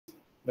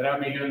without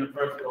me doing the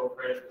first go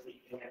for it,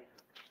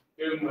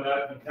 do them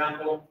without an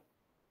example.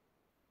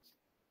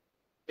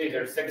 These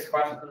are 6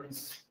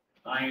 questions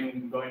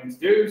I'm going to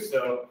do,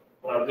 so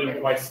I'll do them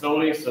quite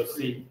slowly, so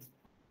see,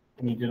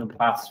 can you do them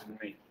faster than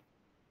me?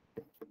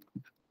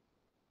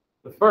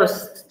 The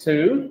first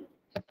 2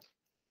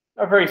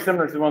 are very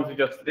similar to the ones we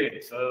just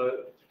did,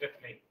 so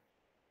definitely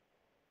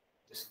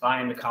just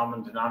find the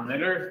common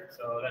denominator.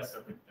 So let's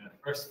look at the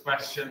first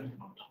question.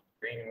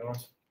 Green one.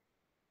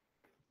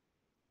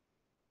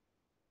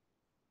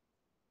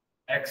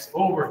 X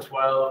over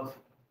 12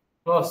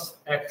 plus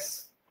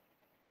x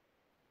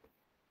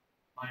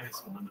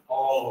minus 1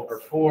 all over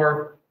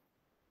 4.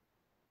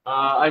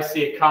 I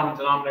see a common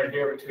denominator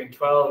here between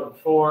 12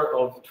 and 4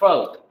 of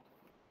 12.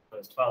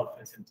 Because 12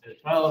 fits into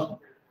 12.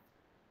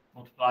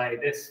 Multiply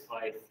this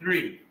by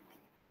 3.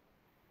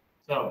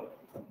 So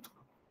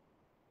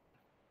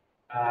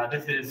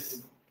this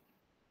is,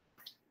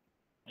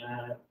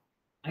 I'm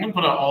going to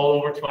put it all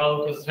over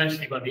 12 because it's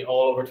eventually going to be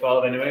all over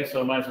 12 anyway,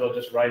 so I might as well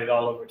just write it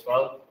all over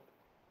 12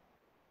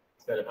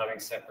 instead of having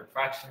separate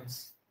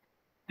fractions.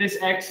 This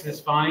x is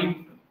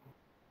fine.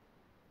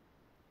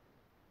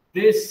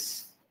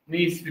 This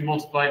needs to be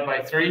multiplied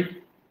by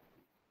 3.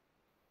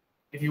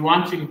 If you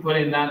want, you can put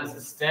in that as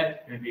a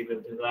step. Maybe we'll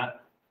do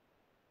that.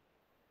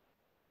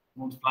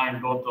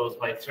 Multiplying both those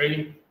by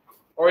 3.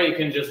 Or you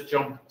can just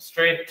jump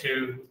straight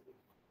to,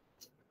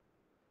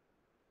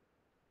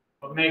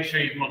 but make sure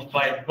you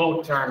multiply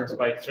both terms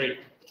by 3.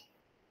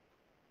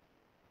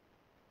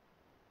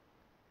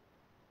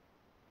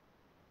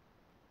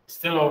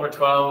 Still over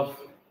 12.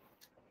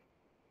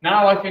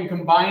 Now I can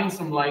combine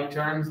some like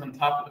terms on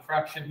top of the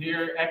fraction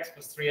here. X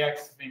plus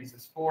 3x means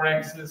it's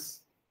 4x's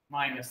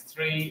minus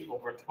 3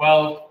 over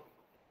 12.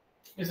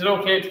 Is it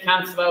okay to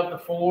cancel out the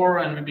 4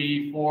 and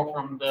maybe 4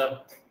 from the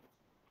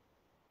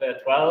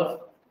 12?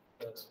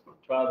 Because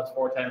 12 is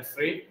 4 times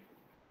 3.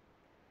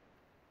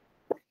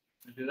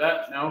 Do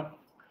that? No?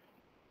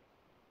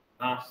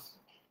 Not.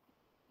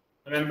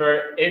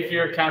 Remember, if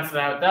you're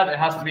canceling out that, it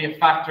has to be a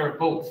factor of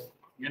both.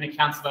 You only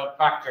cancel out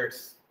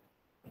factors.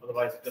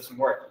 Otherwise, it doesn't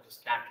work. You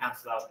just can't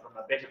cancel out from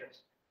a bit of it.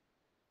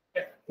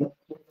 Okay.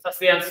 That's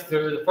the answer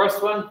to the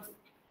first one.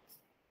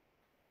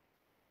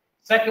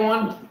 Second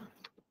one.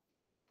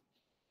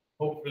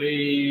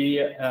 Hopefully,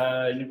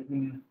 you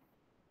can.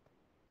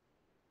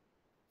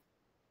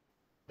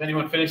 Did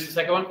anyone finish the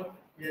second one?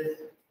 Yes.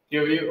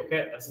 Few of you?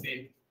 Okay, let's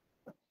see.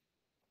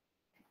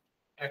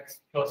 X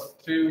plus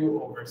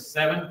 2 over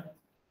 7. Let's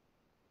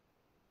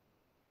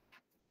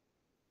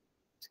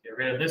get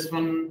rid of this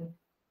one.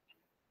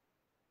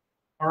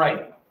 All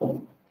right.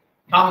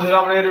 Common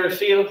denominator is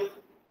shield.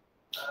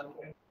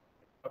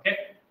 Okay.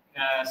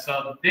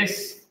 So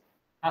this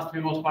has to be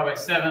multiplied by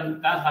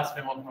 7. That has to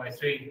be multiplied by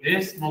 3.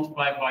 This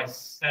multiplied by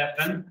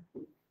 7.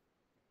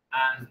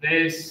 And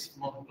this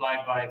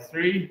multiplied by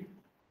 3.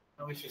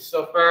 No issues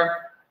so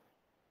far.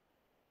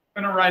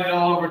 I'm going to write it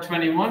all over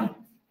 21.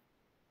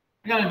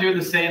 I'm going to do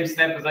the same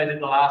step as I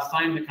did the last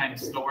time, the kind of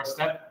slower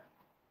step.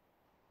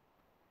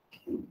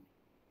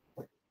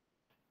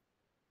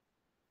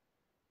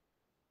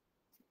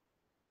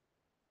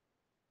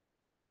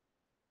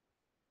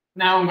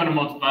 Now I'm going to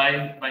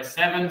multiply by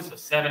 7, so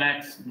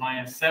 7x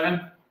minus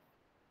 7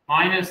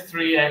 minus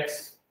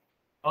 3x,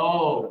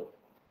 oh,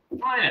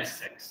 minus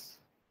 6.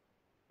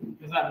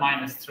 Because that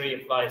minus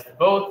 3 applies to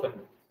both, and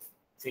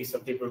see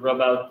some people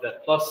rub out the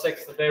plus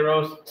 6 that they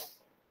wrote.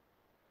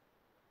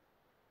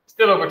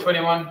 Still over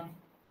 21.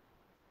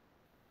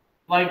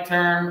 Like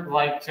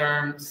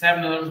term,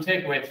 7 of them,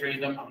 take away 3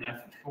 of them, I'm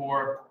left with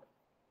 4.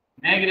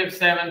 Negative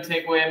 7,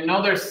 take away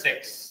another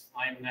 6.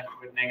 I'm left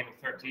with negative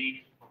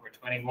 13 over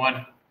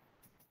 21.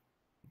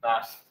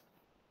 That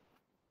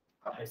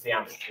is the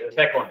answer to the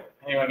second one.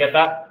 Anyone get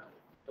that?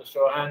 Just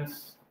show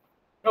hands.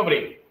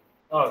 Nobody.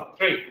 Oh,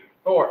 3,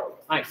 4.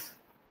 Nice.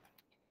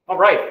 All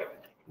right.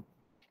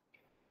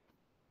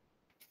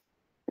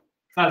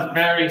 That's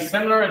very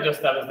similar,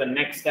 just that was the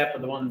next step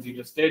of the ones you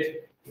just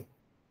did.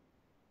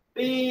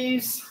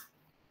 These,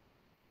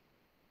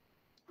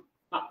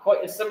 not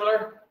quite as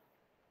similar.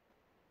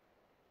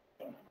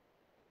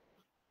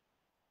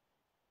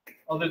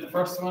 I'll do the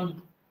first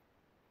one.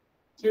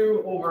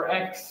 2 over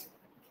x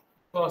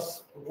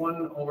plus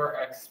 1 over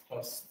x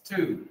plus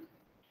 2.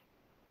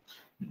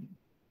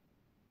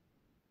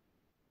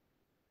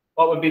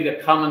 What would be the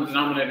common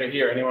denominator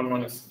here? Anyone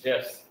want to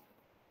suggest?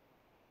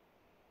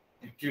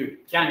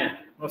 Jude, Kenya,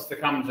 what's the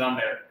common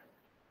denominator?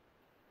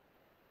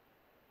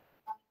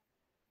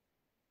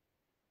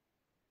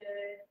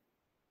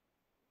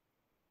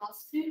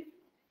 Plus 2.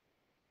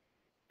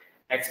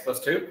 X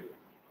plus 2?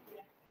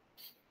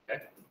 Yeah.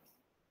 Okay.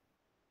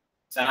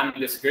 Sam,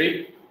 you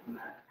disagree?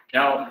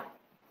 No.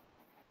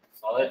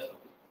 Solid.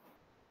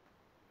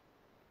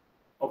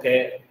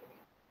 Okay.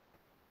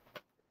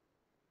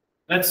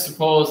 Let's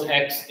suppose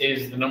x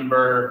is the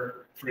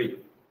number 3.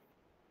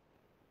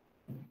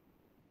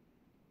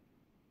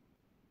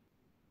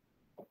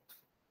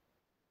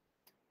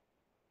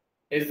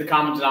 Is the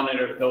common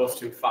denominator of those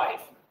two 5?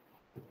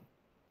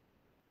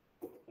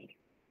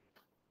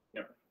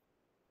 No.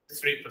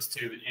 3 plus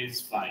 2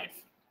 is 5.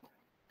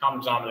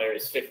 Common denominator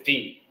is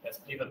 15. Let's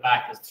leave it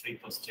back as 3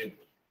 plus 2.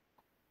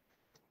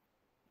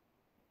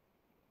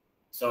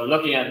 So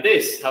looking at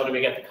this, how do we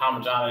get the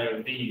common denominator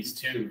of these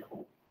two?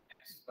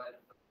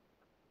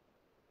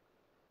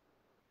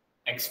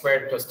 X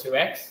squared plus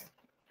 2x.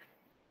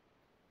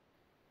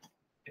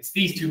 It's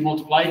these two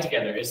multiplied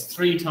together. It's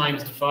 3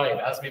 times the 5,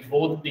 as we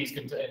both of these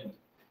contain.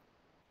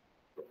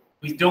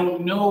 We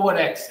don't know what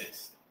x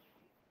is,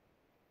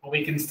 but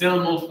we can still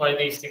multiply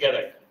these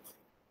together.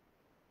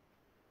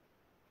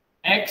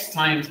 X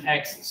times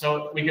x,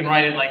 so we can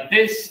write it like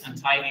this and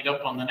tidy it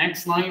up on the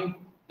next line.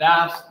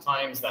 That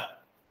times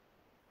that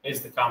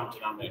is the common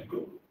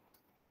denominator,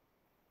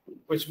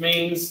 which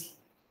means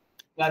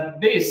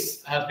that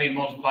this has been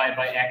multiplied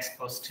by x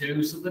plus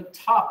 2, so the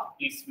top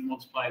needs to be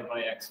multiplied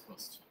by x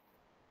plus 2.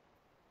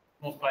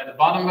 Multiply the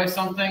bottom by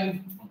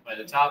something, multiply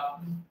the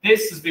top.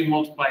 This has been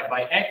multiplied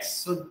by x,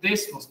 so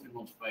this must be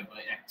multiplied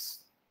by x.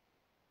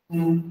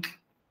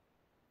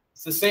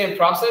 It's the same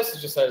process, it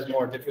just has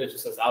more different, it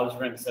just says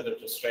algebra instead of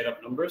just straight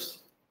up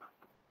numbers.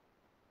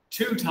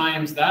 2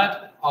 times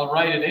that, I'll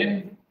write it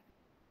in.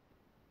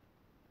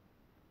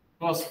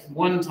 Plus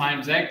 1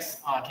 times x.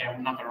 Okay,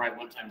 I'm not going to write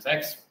 1 times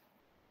x.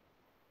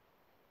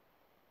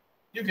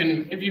 You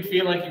can, if you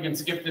feel like you can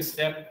skip this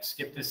step,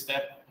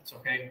 it's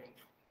okay.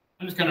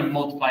 I'm just going to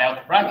multiply out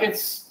the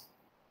brackets.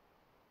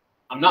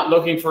 I'm not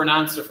looking for an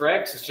answer for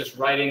x, it's just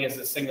writing as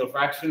a single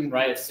fraction,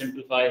 right?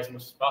 Simplify as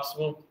much as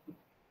possible.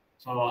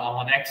 So I'll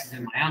have x is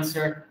in my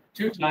answer.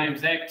 2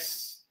 times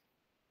x,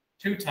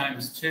 2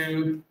 times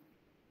 2,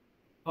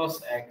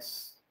 plus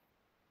x.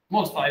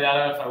 Multiply that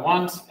out if I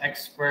want.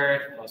 X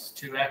squared plus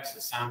 2x,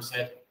 as Sam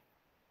said.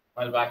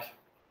 Right back.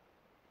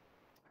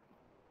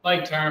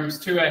 Like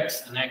terms,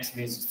 2x and x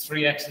means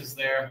 3 x's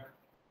there.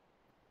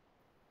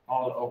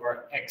 All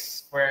over x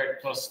squared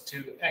plus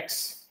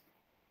 2x.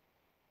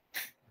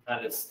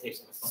 That is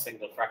a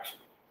single fraction.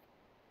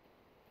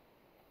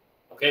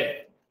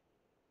 Okay.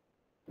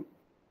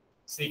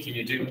 See, can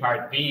you do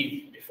part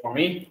B before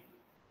me?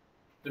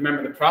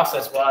 Remember, the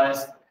process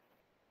was,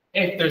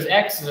 if there's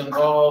x's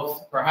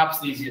involved, perhaps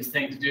the easiest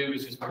thing to do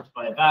is just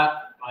multiply that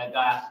by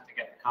that to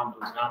get the common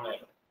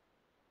denominator.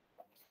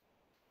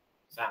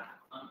 Sam?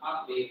 On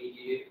part B, we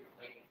do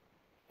like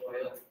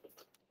FOIL.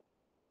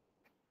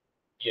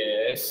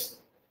 Yes.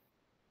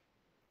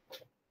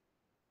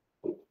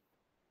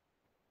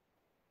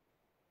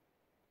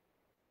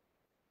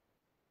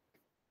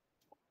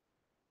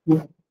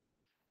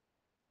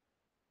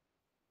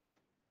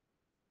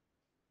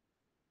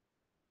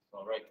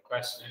 I'll write the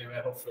question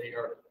anyway. Hopefully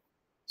you're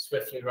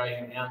swiftly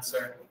writing the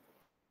answer.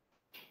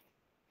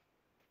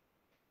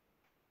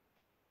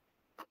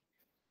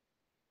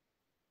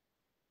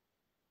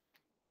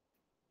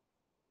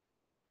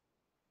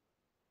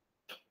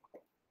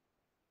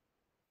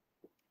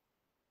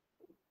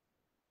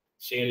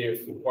 Sheila,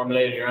 you've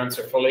formulated your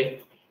answer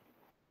fully.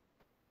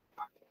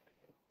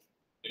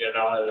 You don't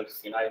know,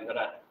 you're not even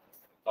gonna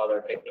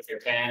bother picking up your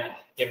pen,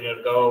 giving it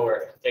a go,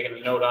 or taking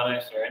a note on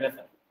it, or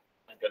anything.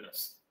 My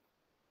goodness.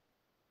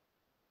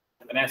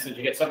 Vanessa, did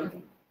you get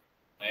something?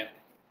 Oh, yeah.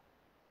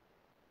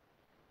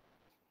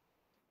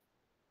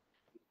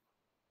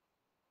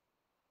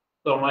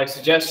 So my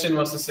suggestion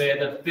was to say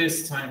that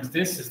this times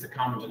this is the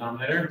common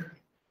denominator.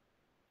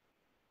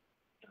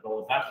 I'll go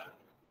with that.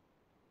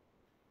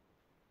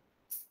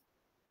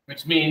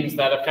 Which means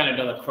that I've kind of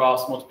done a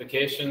cross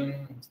multiplication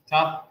at the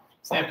top,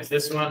 same as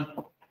this one.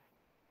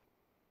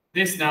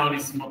 This now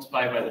needs to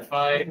multiply by the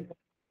 5.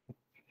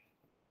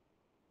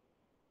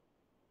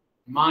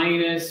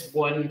 Minus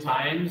 1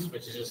 times,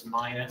 which is just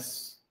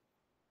minus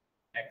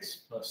x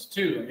plus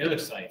 2 on the other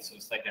side. So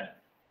it's like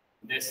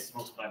this is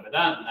multiplied by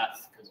that, and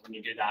that's because when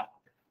you do that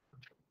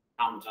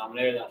common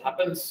denominator, that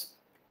happens.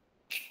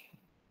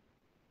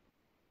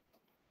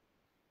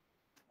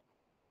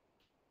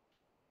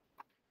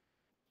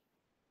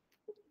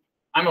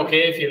 I'm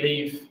okay if you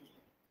leave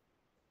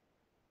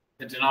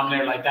the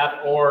denominator like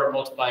that or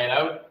multiply it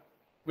out.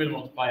 We'll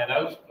multiply it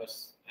out, but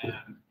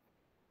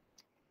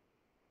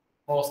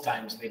most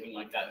times leaving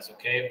like that is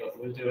okay, but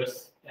we'll do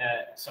it.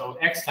 So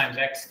x times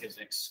x gives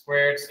x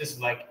squared. So this is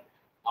like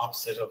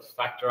opposite of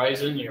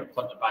factorizing. You're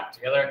putting it back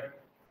together.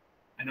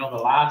 I know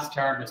the last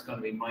term is going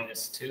to be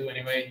minus 2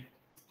 anyway.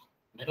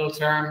 Middle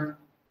term,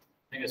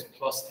 I think it's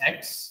plus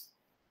x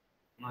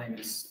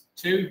minus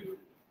 2.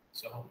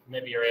 So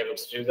maybe you're able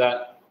to do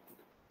that.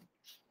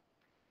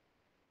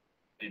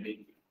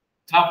 Maybe.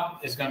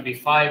 Top is going to be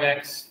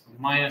 5x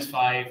minus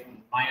 5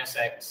 minus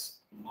x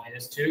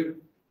minus 2.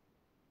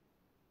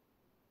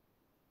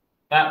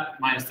 That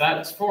minus that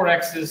is 4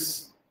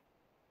 x's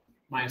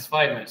minus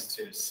 5 minus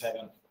 2 is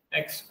 7.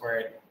 X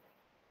squared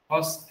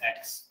plus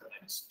x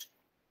minus 2.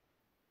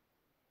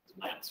 That's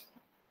my answer.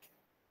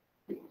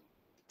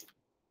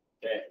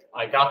 Okay,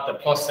 I got the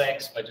plus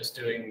x by just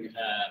doing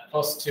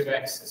plus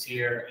 2x is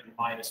here and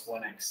minus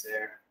 1x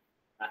there.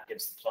 That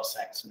gives the plus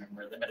x.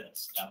 Remember the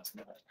minutes.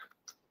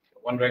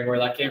 Wondering where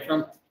that came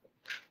from?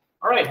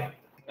 All right,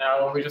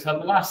 now we just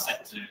have the last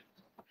set to do.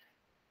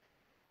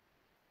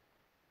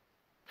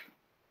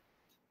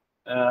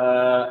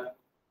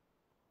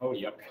 Oh,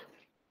 yuck.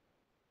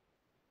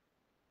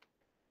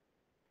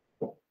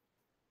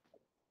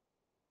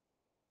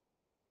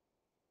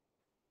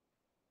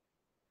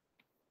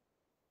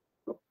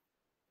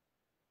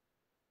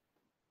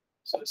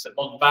 So it's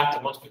back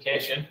to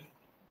multiplication.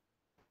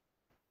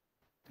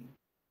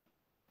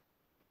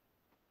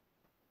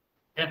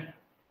 Okay.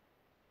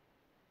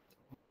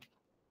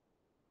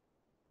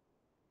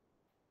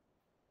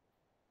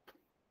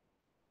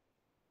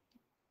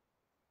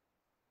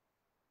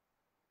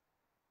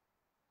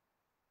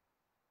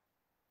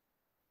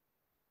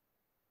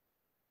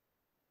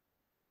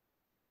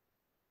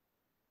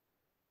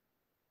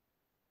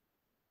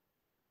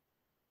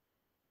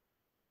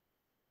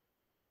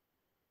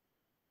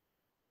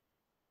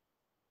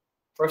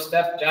 First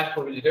step, Jack,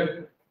 what will you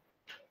do?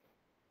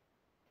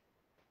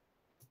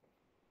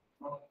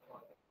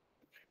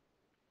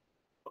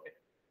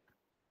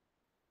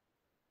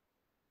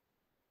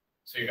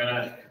 So you're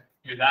gonna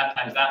do that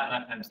times that and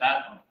that times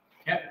that.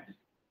 Okay.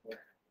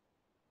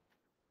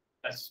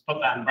 Let's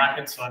put that in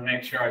brackets so I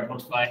make sure I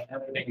multiply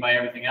everything by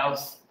everything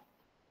else.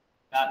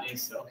 That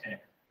is okay.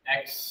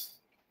 X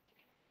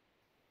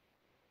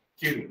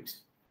cubed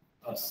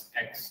plus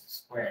x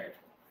squared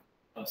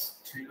plus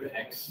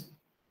 2x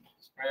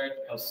squared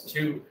plus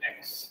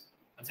 2x.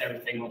 That's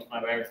everything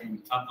multiplied by everything in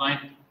the top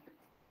line.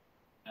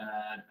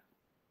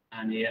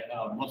 And you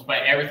multiply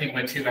everything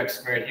by 2x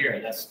squared here.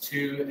 That's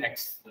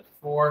 2x to the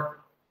 4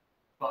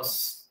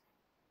 plus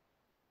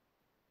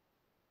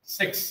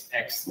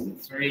 6x to the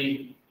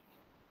 3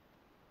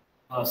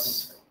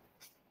 plus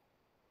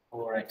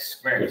 4x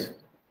squared.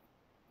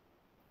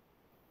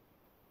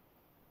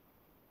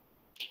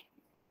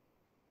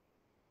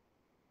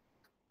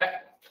 Okay.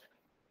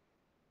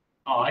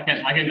 Oh,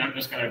 I'm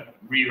just going to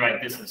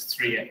rewrite this as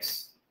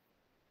 3x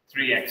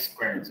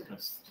squared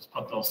because just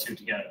put those two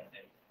together.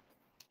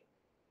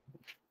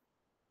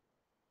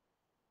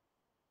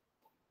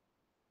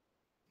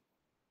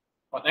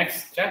 What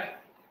next,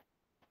 Jack?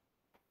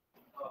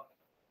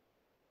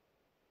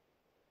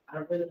 I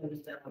don't really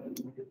understand how you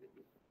do it.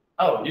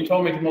 Oh, you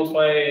told me to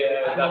multiply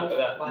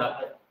that by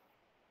that.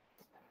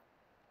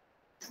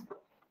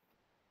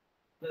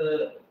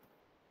 The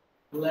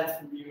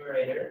last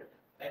numerator,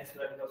 x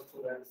squared equals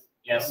 2x.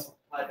 Yes.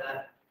 Multiply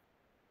that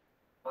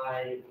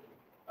by,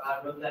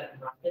 I wrote that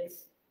in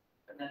brackets,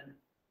 and then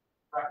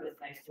brackets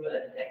next to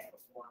it, and x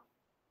plus 1.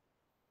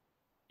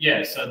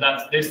 Yeah, so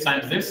that's this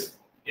times this.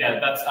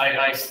 Yeah, that's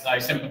I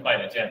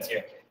simplified it. Yeah, it's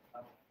here.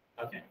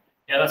 Okay.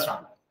 Yeah, that's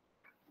wrong.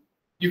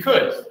 You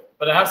could,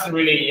 but it has to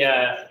really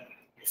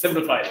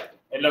simplify it.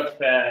 It looks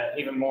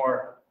even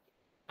more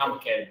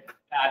complicated.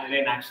 Added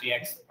in actually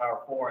x to the power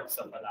 4 and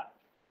stuff like that.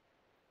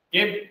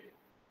 Gib?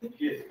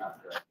 Yeah.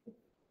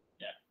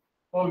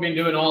 What we've been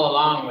doing all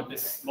along with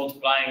this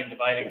multiplying and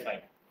dividing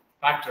type.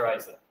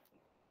 Factorize it.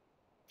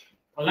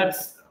 Well,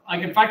 I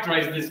can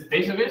factorize this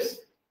bit of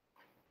it.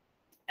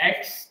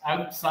 X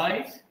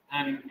outside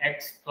and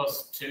x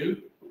plus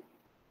 2.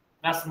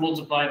 That's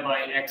multiplied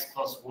by x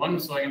plus 1,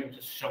 so I can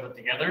just shove it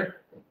together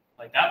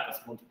like that.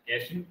 That's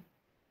multiplication.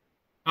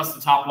 That's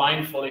the top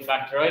line, fully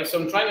factorized. So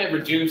I'm trying to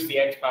reduce the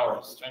x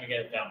powers, trying to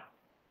get it down.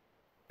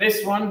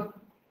 This one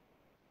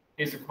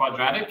is a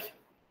quadratic.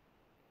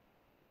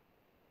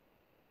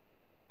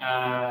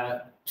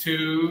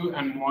 2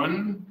 and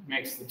 1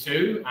 makes the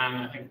 2, and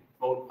I think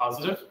both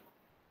positive.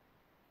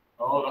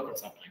 Oh, look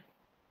what's happening.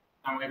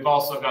 And we've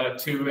also got a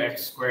 2x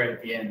squared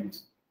at the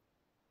end.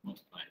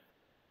 Multiplied.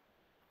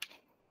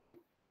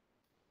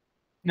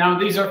 Now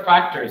these are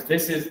factors.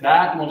 This is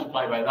that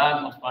multiplied by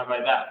that multiplied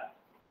by that.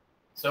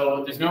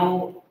 So there's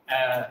no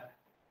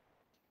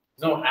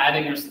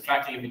adding or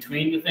subtracting in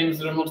between the things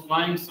that are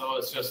multiplying. So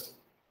it's just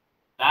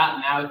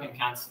that. Now it can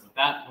cancel with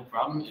that. No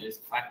problem. It is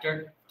a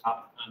factor,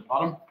 top and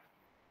bottom.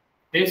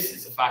 This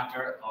is a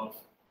factor of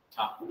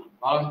top and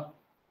bottom.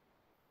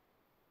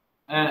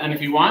 And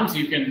if you want,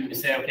 you can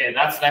say, okay,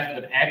 that's left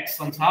with x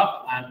on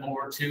top and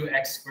over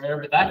 2x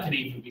squared, but that can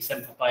even be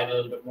simplified a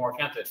little bit more,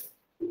 can't it?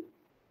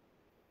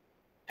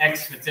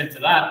 X fits into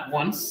that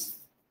once,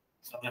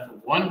 so I'm left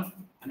with 1,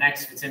 and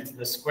x fits into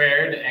the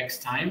squared x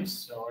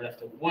times, so we're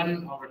left with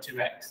 1 over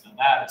 2x. Now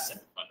that is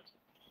simplified.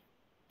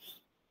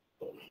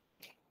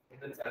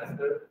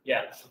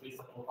 Yeah. Should we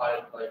simplify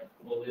it like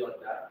fully like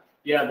that?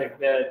 Yeah,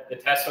 the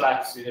test will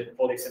actually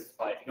fully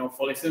simplify. If you don't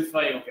fully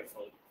simplify, you don't get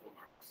full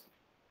marks.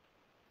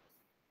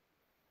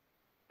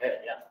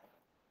 Yeah.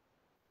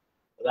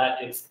 So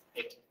that is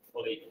it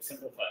fully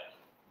simplified.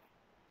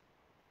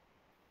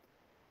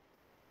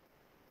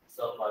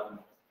 So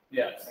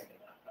Yeah.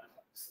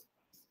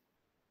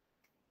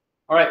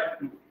 All right,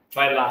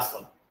 try the last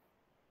one.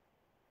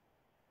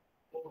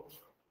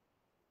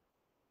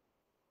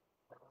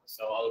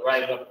 So I'll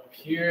write it up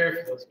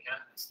here for those who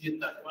can't see it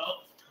that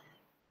well.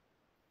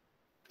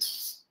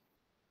 X.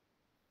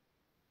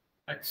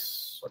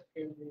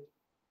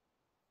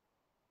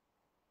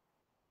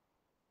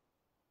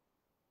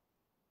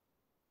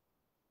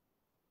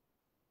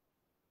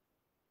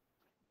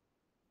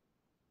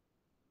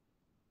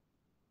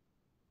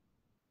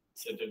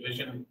 It's a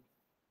division.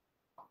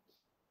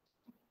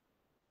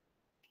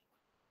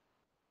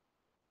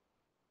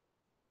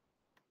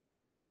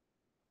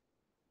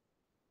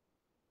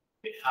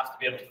 we have to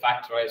be able to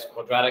factorize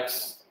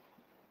quadratics,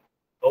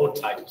 both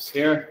types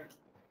here.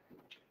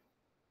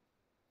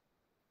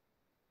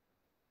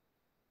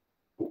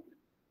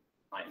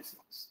 Minus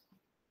x.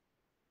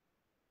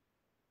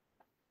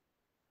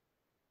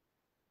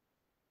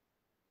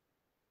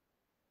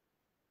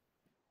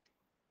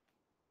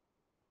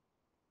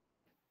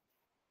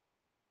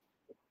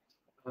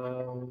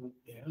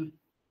 Yeah.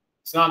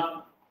 It's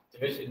not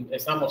division,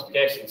 it's not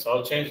multiplication, so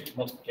I'll change it to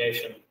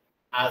multiplication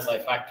as I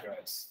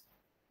factorize.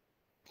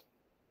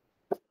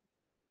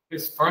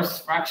 This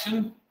first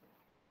fraction,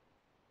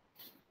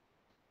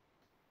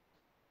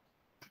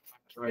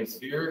 factorize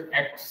here,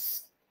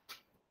 x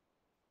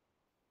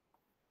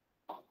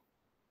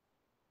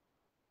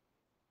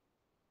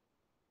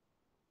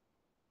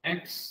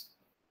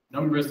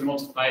number is the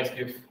multiplied to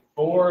give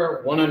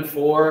 4, 1 and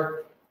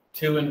 4,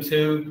 2 and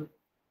 2.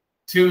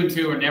 2 and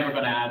 2 are never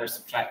going to add or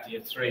subtract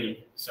to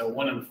 3. So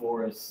 1 and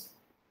 4 is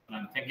what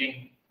I'm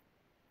thinking.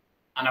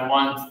 And I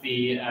want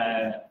the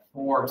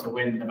 4 to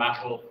win the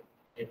battle.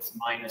 It's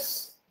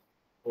minus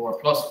 4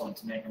 plus 1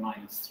 to make a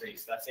minus 3.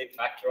 So that's it,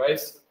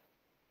 factorize.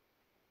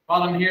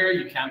 Bottom here,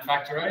 you can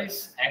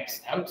factorize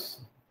x out,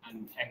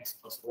 and x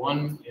plus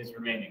 1 is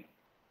remaining.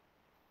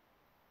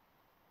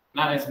 And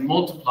that is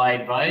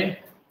multiplied by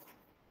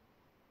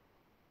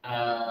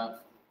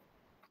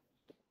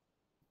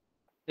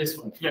this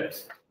one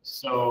flipped.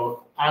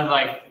 So as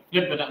I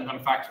flip it, I'm going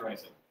to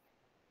factorize it.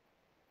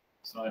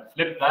 So I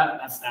flip that.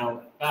 That's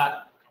now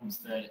that becomes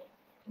the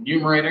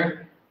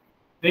numerator.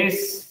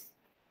 This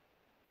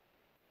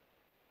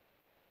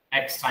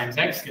x times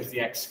x gives the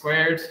x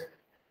squared.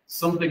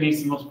 Something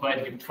needs to multiply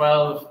to give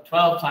 12.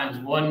 12 times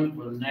 1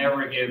 will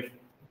never give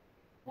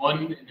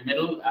 1 in the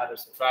middle, add or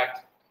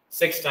subtract.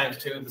 6 times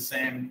 2 the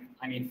same.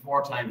 I need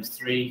 4 times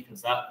 3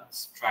 because that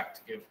subtract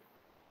to give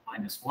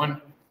minus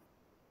 1.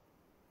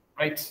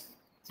 Right?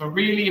 So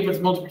really, if it's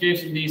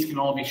multiplication, these can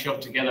all be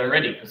shoved together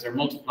already because they're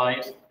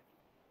multiplied.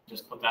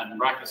 Just put that in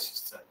brackets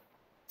just to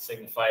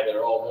signify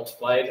they're all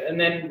multiplied. And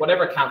then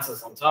whatever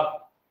cancels on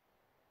top,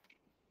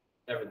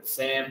 they're the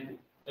same.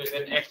 There's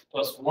an x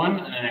plus 1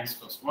 and an x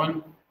plus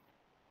 1.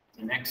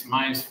 An x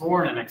minus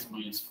 4 and an x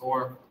minus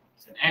 4.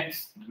 It's an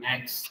x and an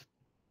x.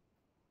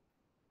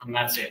 And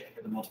that's it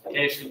for the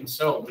multiplication.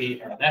 So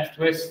we are left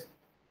with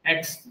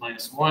x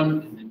minus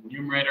 1 in the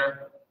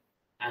numerator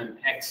and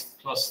x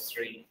plus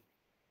 3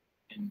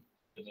 in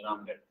the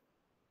denominator.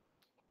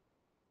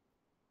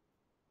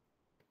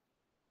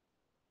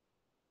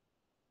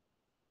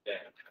 Yeah.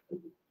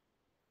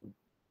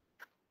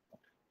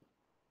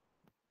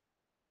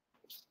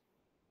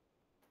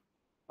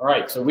 All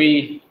right, so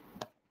we